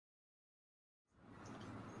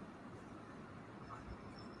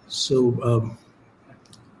So,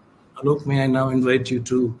 Alok, may I now invite you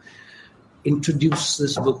to introduce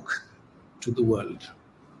this book to the world?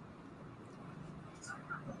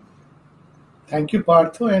 Thank you,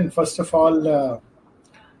 Partho. And first of all,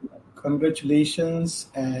 congratulations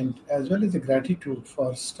and as well as the gratitude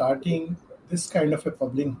for starting this kind of a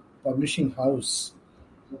publishing house,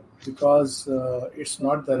 because it's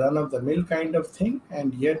not the run-of-the-mill kind of thing,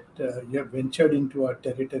 and yet you have ventured into a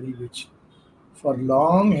territory which for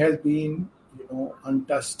long has been,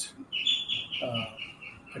 untouched.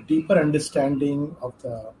 A deeper understanding of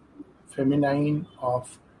the feminine,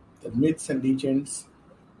 of the myths and legends,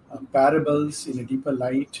 parables in a deeper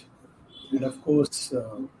light, and of course,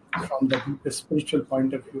 from the deeper spiritual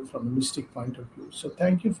point of view, from a mystic point of view. So,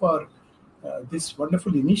 thank you for this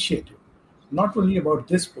wonderful initiative. Not only about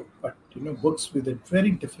this book, but books with a very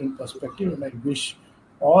different perspective. And I wish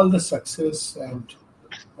all the success and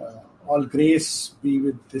all grace be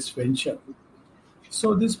with this venture.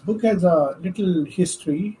 So this book has a little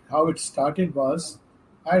history. How it started was,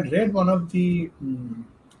 I had read one of the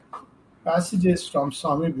passages from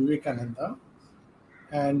Swami Vivekananda,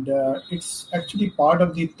 and it's actually part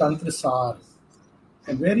of the Tantra Sar,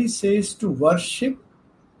 and where he says to worship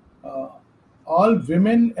all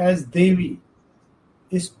women as Devi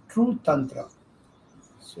is true Tantra.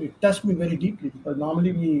 So it touched me very deeply, because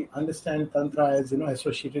normally we understand Tantra as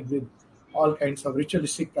associated with all kinds of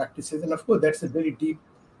ritualistic practices, and of course that's a very deep.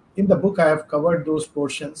 In the book I have covered those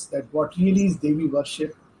portions, that what really is Devi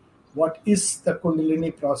worship, what is the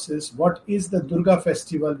Kundalini process, what is the Durga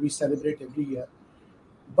festival we celebrate every year.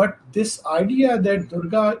 But this idea that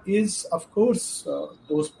Durga is, of course,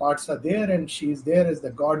 those parts are there, and she is there as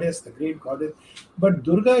the goddess, the great goddess. But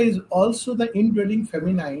Durga is also the indwelling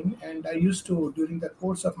feminine, and I used to, during the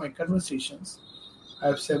course of my conversations, I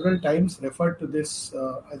have several times referred to this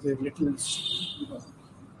as a little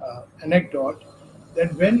anecdote,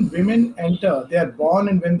 that when women enter, they are born,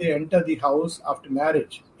 and when they enter the house after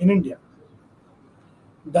marriage in India,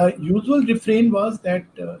 the usual refrain was that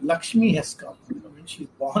Lakshmi has come. When she's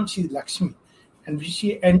born, she's Lakshmi. And when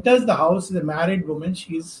she enters the house as a married woman,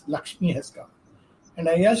 she's Lakshmi has come. And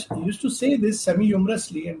I used to say this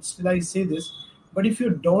semi-humorously, and still I say this, but if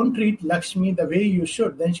you don't treat Lakshmi the way you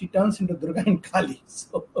should, then she turns into Durga and Kali.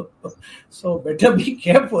 So better be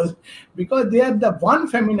careful, because they are the one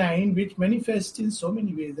feminine which manifests in so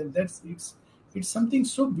many ways. And it's something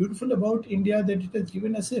so beautiful about India, that it has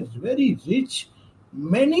given us a very rich,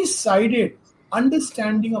 many-sided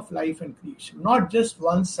understanding of life and creation. Not just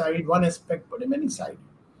one side, one aspect, but a many-sided.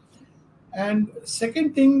 And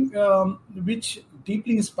second thing which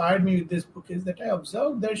deeply inspired me with this book is that I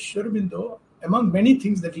observed that Sri Aurobindo, among many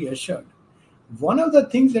things that he ushered, one of the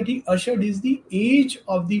things that he ushered is the age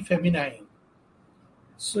of the feminine.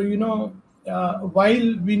 So,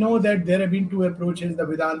 while we know that there have been two approaches, the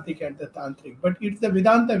Vedantic and the Tantric, but it's the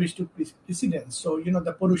Vedanta which took precedence. So,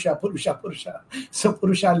 the Purusha. So,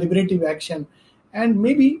 Purusha, liberative action. And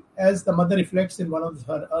maybe, as the mother reflects in one of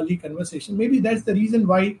her early conversations, maybe that's the reason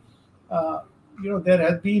why, there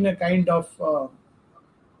has been a kind of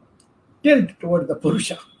tilt toward the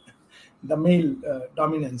Purusha, the male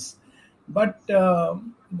dominance. But,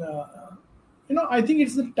 I think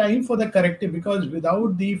it's the time for the corrective, because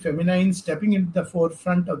without the feminine stepping into the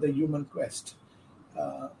forefront of the human quest,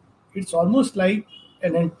 it's almost like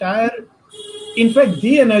an entire, in fact,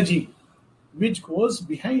 the energy which goes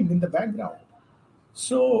behind in the background.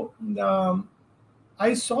 So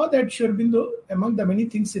I saw that Sri Aurobindo, among the many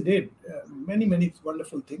things he did, many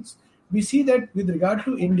wonderful things, we see that with regard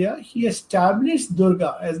to India, he established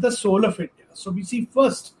Durga as the soul of India. So we see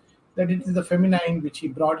first that it is the feminine which he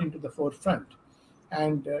brought into the forefront.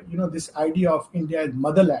 And, this idea of India as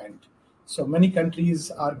motherland. So many countries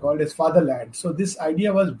are called as fatherland. So this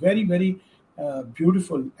idea was very, very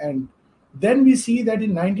beautiful. And then we see that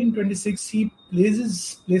in 1926, he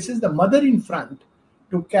places the mother in front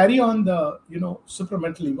to carry on the,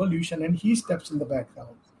 supramental evolution, and he steps in the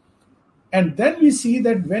background. And then we see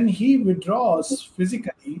that when he withdraws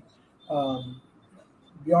physically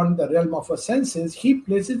beyond the realm of our senses, he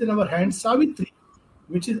places in our hands Savitri,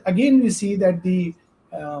 which is, again, we see that the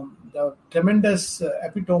tremendous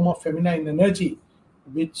epitome of feminine energy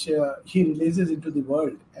which he releases into the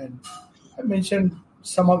world. And I mentioned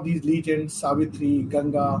some of these legends, Savitri,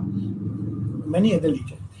 Ganga, many other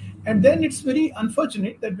legends. And then it's very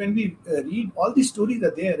unfortunate that when we read, all these stories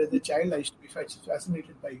are there. As a child, I used to be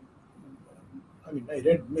fascinated by, I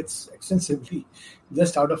read myths extensively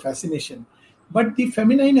just out of fascination. But the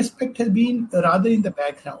feminine aspect has been rather in the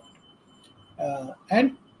background.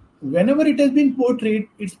 And whenever it has been portrayed,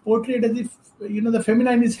 it's portrayed as if, the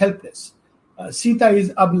feminine is helpless. Sita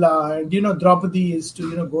is Abla, and Draupadi is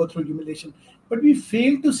to go through humiliation. But we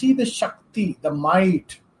fail to see the Shakti, the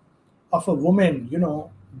might of a woman.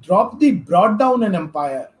 Draupadi brought down an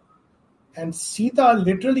empire, and Sita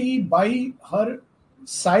literally by her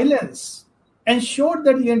silence ensured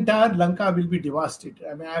that the entire Lanka will be devastated.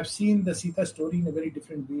 I mean, I've seen the Sita story in a very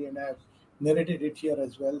different way, and I've narrated it here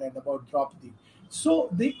as well, and about Draupadi. So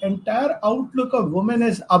the entire outlook of woman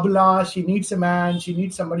as Abla, she needs a man, she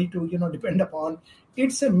needs somebody to depend upon.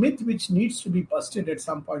 It's a myth which needs to be busted at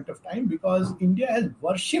some point of time, because India has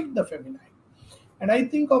worshipped the feminine. And I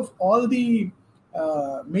think of all the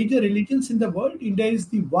major religions in the world, India is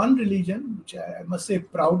the one religion which I must say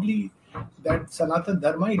proudly that Sanatana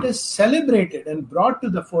Dharma, it has celebrated and brought to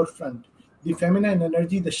the forefront the feminine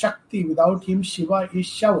energy, the Shakti. Without him, Shiva is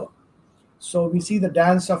Shava. So we see the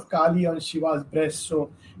dance of Kali on Shiva's breast.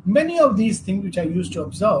 So many of these things which I used to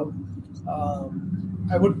observe,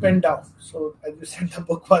 I would pen down. So as you said, the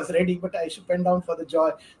book was ready, but I should pen down for the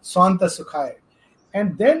joy. Swanta Sukhaya.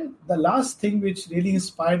 And then the last thing which really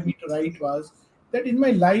inspired me to write was that in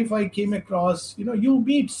my life I came across, you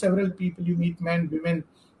meet several people, you meet men, women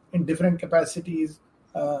in different capacities,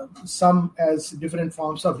 some as different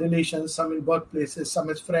forms of relations, some in workplaces, some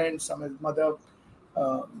as friends, some as mother,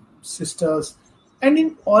 sisters. And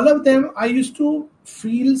in all of them, I used to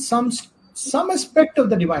feel some aspect of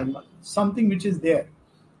the Divine Mother, something which is there.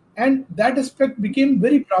 And that aspect became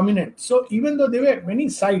very prominent. So even though there were many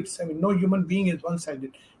sides, I mean, no human being is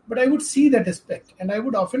one-sided, but I would see that aspect. And I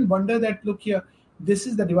would often wonder that, look here, this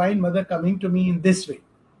is the Divine Mother coming to me in this way.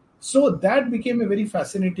 So that became a very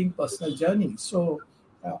fascinating personal journey. So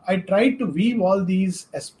I tried to weave all these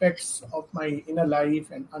aspects of my inner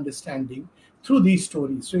life and understanding through these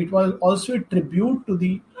stories. So it was also a tribute to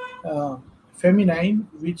the feminine,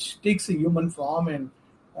 which takes a human form, and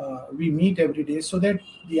we meet every day. So that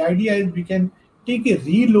the idea is we can take a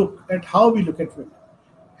re-look at how we look at women.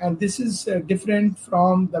 And this is different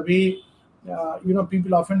from the way,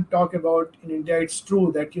 people often talk about in India. It's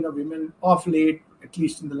true that, women of late, at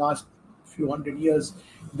least in the last few hundred years,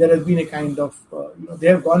 there has been a kind of, they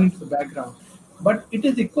have gone into the background. But it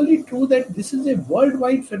is equally true that this is a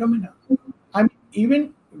worldwide phenomenon. I mean,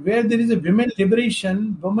 even where there is a women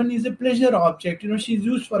liberation, woman is a pleasure object. She's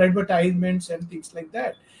used for advertisements and things like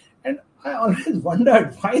that. And I always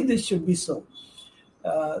wondered why this should be so.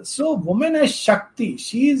 So woman as Shakti,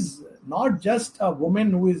 she is not just a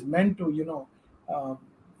woman who is meant to,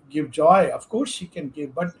 give joy. Of course she can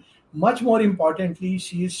give, but much more importantly,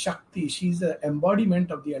 she is Shakti. She is the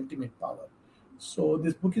embodiment of the ultimate power. So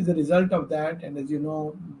this book is the result of that. And as you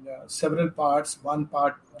know, several parts. One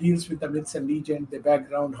part deals with the myths and legends, their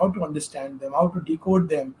background, how to understand them, how to decode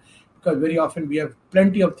them. Because very often we have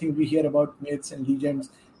plenty of things we hear about myths and legends,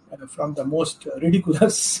 from the most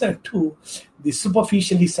ridiculous to the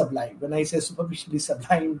superficially sublime. When I say superficially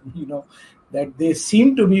sublime, that they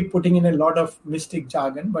seem to be putting in a lot of mystic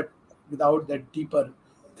jargon, but without that deeper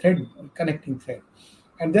connecting thread.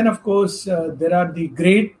 And then, of course, there are the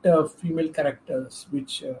great female characters,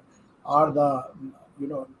 which are the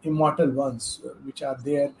immortal ones, which are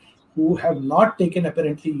there, who have not taken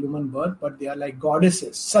apparently human birth, but they are like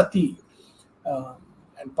goddesses, Sati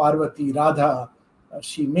and Parvati, Radha.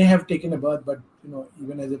 She may have taken a birth, but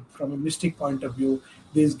even from a mystic point of view,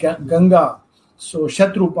 there is Ganga. So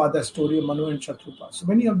Shatrupa, the story of Manu and Shatrupa. So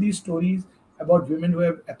many of these stories about women who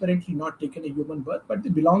have apparently not taken a human birth, but they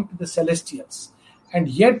belong to the celestials. And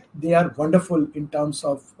yet they are wonderful in terms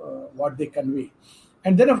of what they convey.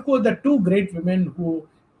 And then, of course, the two great women who,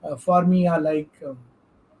 for me, are like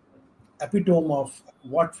epitome of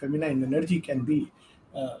what feminine energy can be.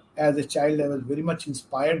 As a child, I was very much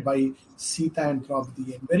inspired by Sita and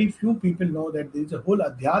Draupadi. And very few people know that there is a whole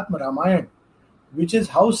Adhyatma Ramayana, which is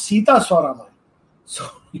how Sita saw Ramayana. So,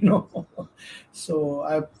 so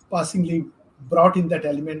I passingly brought in that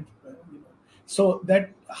element. So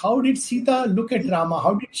that how did Sita look at Rama?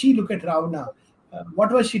 How did she look at Ravana?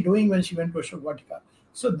 What was she doing when she went to Ashokvatika?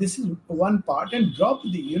 So this is one part. And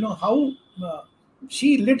Draupadi, how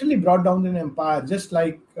she literally brought down an empire, just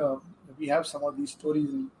like we have some of these stories.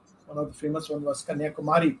 One of the famous one was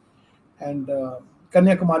Kanyakumari, and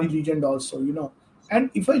Kanyakumari legend also, And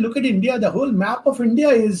if I look at India, the whole map of India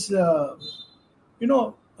is,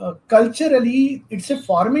 culturally, it's a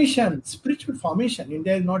formation, spiritual formation.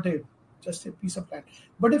 India is not just a piece of land,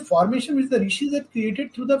 but a formation which the rishis had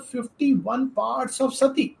created through the 51 parts of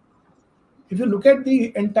Sati. If you look at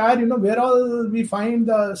the entire, where all we find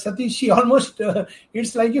the Sati, she almost,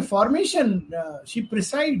 it's like a formation. She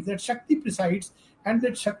presides, that Shakti presides, and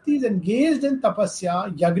that Shakti is engaged in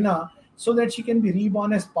tapasya, yagna, so that she can be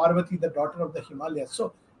reborn as Parvati, the daughter of the Himalayas.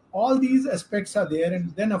 So all these aspects are there.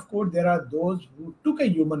 And then, of course, there are those who took a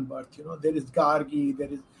human birth. There is Gargi, there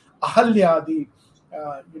is Ahalya,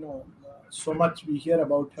 so much we hear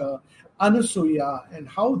about her, Anusuya, and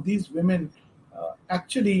how these women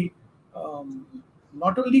actually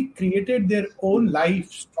not only created their own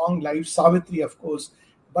life, strong life, Savitri, of course,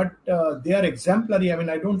 but they are exemplary. I mean,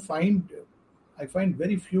 I find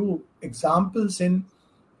very few examples in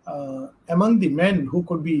among the men who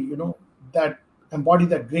could be, that embody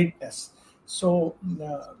that greatness. So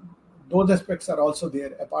those aspects are also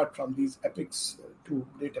there, apart from these epics, two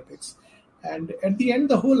great epics. And at the end,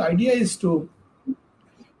 the whole idea is to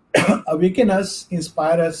awaken us,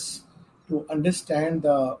 inspire us to understand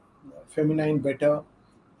the feminine better,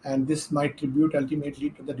 and this might tribute ultimately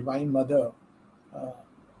to the Divine Mother,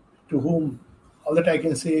 to whom all that I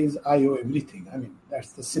can say is I owe everything. I mean,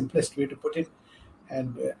 that's the simplest way to put it.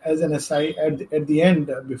 And as an aside, at the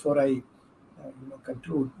end, before I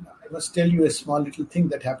conclude, I must tell you a small little thing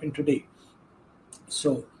that happened today.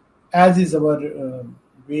 So, as is our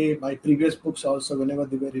way, my previous books also, whenever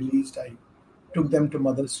they were released, I took them to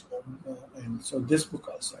Mother's home. And so this book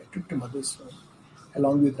also I took to Mother's home,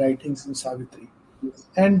 along with writings in Savitri.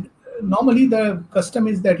 And normally the custom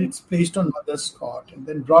is that it's placed on Mother's cot and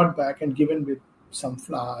then brought back and given with some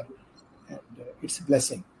flower, and it's a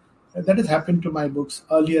blessing. That has happened to my books,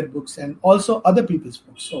 earlier books, and also other people's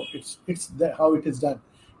books. So it's how it is done.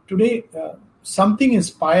 Today, something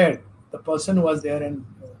inspired the person who was there, and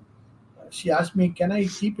she asked me, "Can I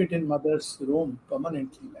keep it in Mother's room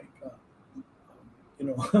permanently?"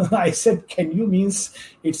 I said, "Can you?" Means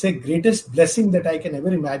it's a greatest blessing that I can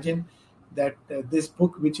ever imagine. That this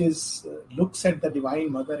book, which is looks at the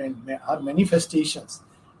Divine Mother and her manifestations,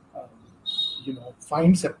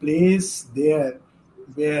 finds a place there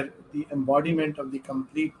where the embodiment of the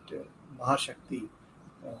complete Mahashakti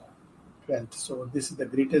dwelt. So this is the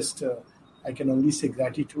greatest, I can only say,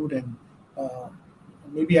 gratitude. And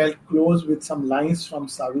maybe I'll close with some lines from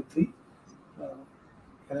Savitri.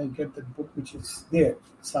 Can I get the book which is there?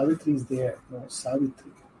 Savitri is there. No,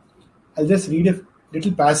 Savitri. I'll just read a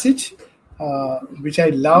little passage which I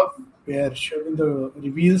love, where Sri Aurobindo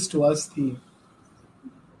reveals to us in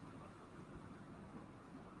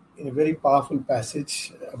a very powerful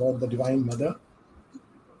passage about the Divine Mother.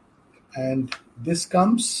 And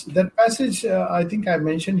that passage, I think I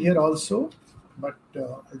mentioned here also, but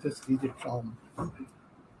I'll just read it from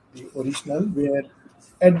the original, where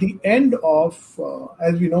at the end of,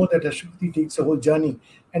 as we know that Ashwati takes a whole journey,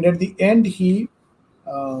 and at the end he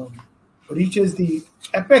reaches the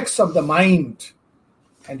apex of the mind,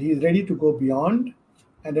 and he is ready to go beyond.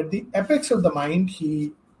 And at the apex of the mind,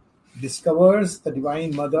 he discovers the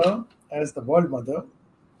Divine Mother as the World Mother,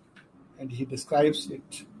 and he describes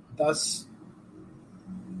it thus: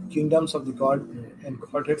 Kingdoms of the God and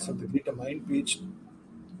Godheads of the Greater Mind, page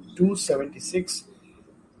 276.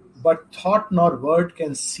 But thought nor word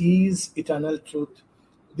can seize eternal truth.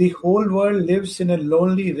 The whole world lives in a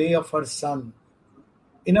lonely ray of her sun.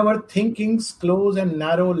 In our thinking's close and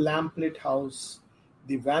narrow lamplit house,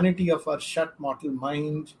 the vanity of our shut mortal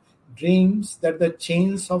mind dreams that the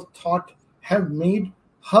chains of thought have made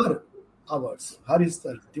her ours. Her is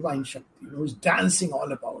the Divine Shakti, who's dancing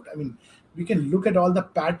all about. I mean, we can look at all the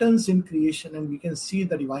patterns in creation and we can see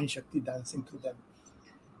the Divine Shakti dancing through them.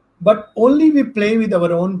 But only we play with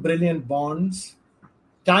our own brilliant bonds.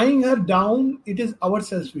 Tying her down, it is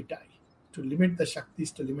ourselves we tie. To limit the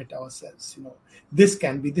Shaktis, to limit ourselves. This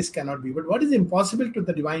can be, this cannot be. But what is impossible to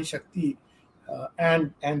the Divine Shakti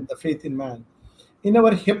and the faith in man? In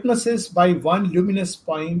our hypnosis, by one luminous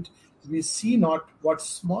point, we see not what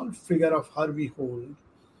small figure of her we hold.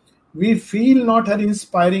 We feel not her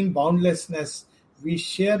inspiring boundlessness. We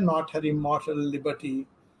share not her immortal liberty.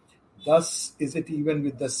 Thus is it even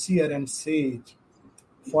with the seer and sage.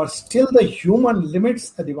 For still the human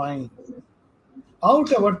limits the divine.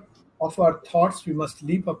 Out of our thoughts we must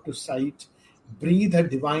leap up to sight, breathe her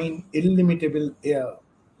divine illimitable air.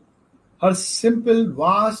 Her simple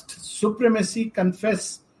vast supremacy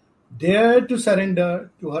confess, dare to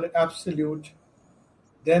surrender to her absolute.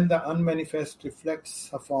 Then the unmanifest reflects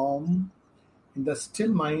her form in the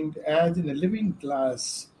still mind as in a living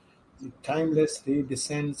glass. The timeless ray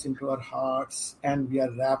descends into our hearts and we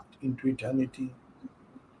are wrapped into eternity.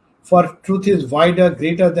 For truth is wider,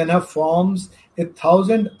 greater than her forms.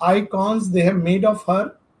 1,000 icons they have made of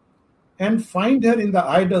her and find her in the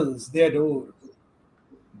idols they adore.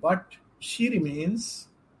 But she remains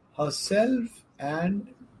herself and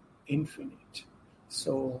infinite.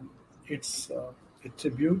 So it's a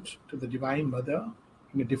tribute to the Divine Mother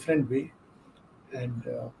in a different way. And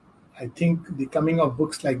I think the coming of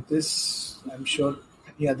books like this, I'm sure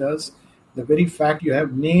many others. The very fact you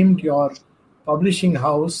have named your publishing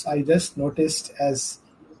house, I just noticed, as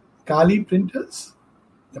Kali Printers,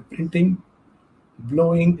 the printing,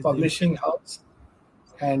 blowing publishing house,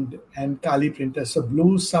 and Kali Printers. So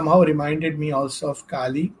blue somehow reminded me also of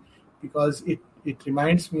Kali, because it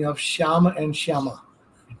reminds me of Shyama and Shyama,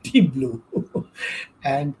 deep blue,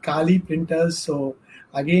 and Kali Printers. So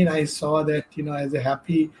again, I saw that, as a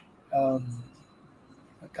happy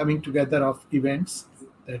coming together of events,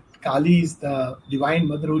 that Kali is the divine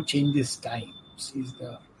mother who changes time. She's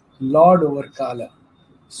the Lord over Kala.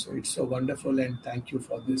 So it's so wonderful, and thank you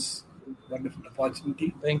for this wonderful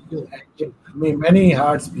opportunity. Thank you. And may many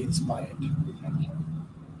hearts be inspired. Thank you.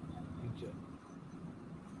 Thank you.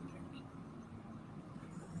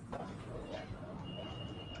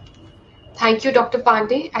 Thank you, Dr.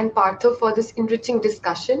 Pandey and Partho, for this enriching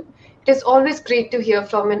discussion. It is always great to hear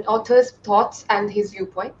from an author's thoughts and his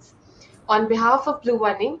viewpoints. On behalf of Blue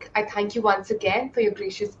One Ink, I thank you once again for your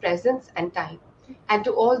gracious presence and time. And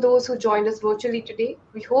to all those who joined us virtually today,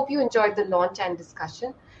 we hope you enjoyed the launch and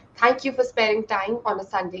discussion. Thank you for sparing time on a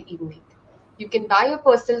Sunday evening. You can buy a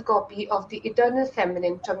personal copy of The Eternal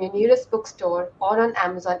Feminine from your nearest bookstore or on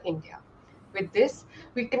Amazon India. With this,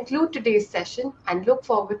 we conclude today's session and look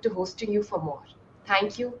forward to hosting you for more.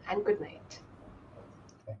 Thank you and good night.